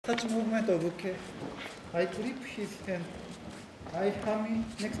such movement of uke. I grip his hand. I hami,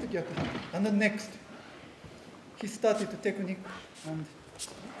 next gyaku hami, and the next. He started the technique, and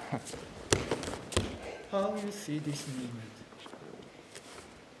how you see this movement?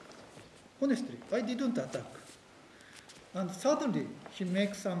 Honestly, I didn't attack. And suddenly, he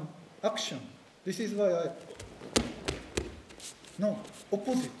makes some action. This is why no,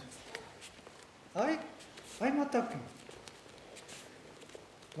 opposite. I'm attacking.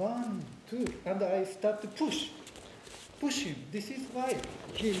 1, 2, and I start to push him. This is why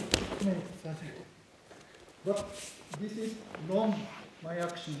he makes that. But this is wrong, my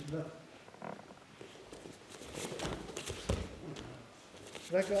action.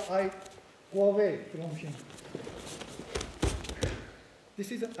 Like I go away from him.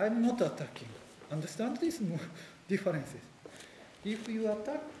 This is, I'm not attacking. Understand these differences? If you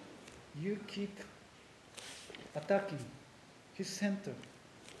attack, you keep attacking his center.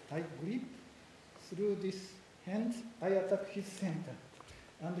 I grip through this hand, I attack his center.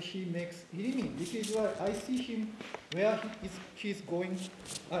 And he makes irimi. This is why I see him where he is going.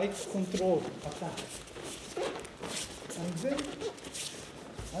 I control attack. And then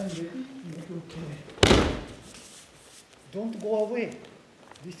I'm ready. Okay. Don't go away.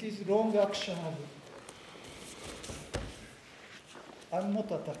 This is wrong action. I'm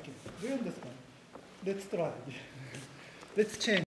not attacking. Do you understand? Let's try. Let's change.